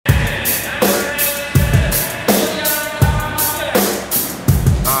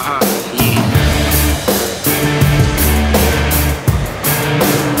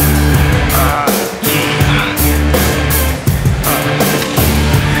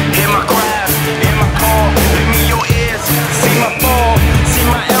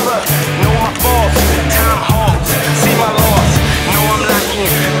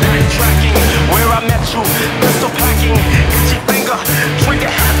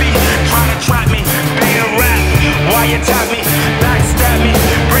tap me, backstab me,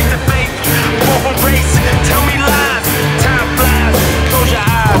 break the faith, walk a race, tell me lies, time flies, close your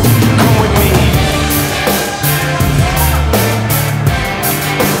eyes, come with me.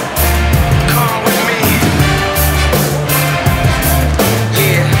 Come with me.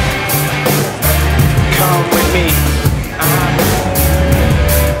 Yeah. Come with me.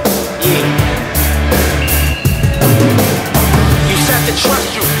 Yeah. You said to trust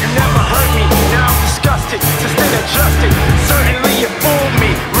you, you never hurt me. Now I'm disgusted, sustain adjusted. Certainly you fooled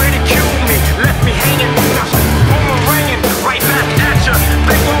me, ridiculed me, left me hanging. Now boomeranging right back at ya.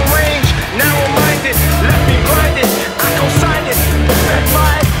 Big on range, now I'm minded, left me blinded. I co-signed it, fed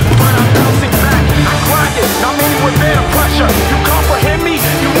by it, but I'm bouncing back. I grind it, now many would bear the pressure. You comprehend me,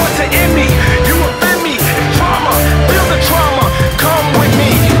 you want to end me, you offend me. It's trauma, feel the trauma. Come with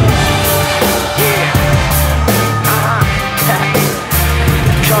me. Yeah.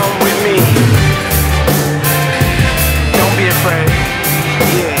 Come with me. Don't be afraid.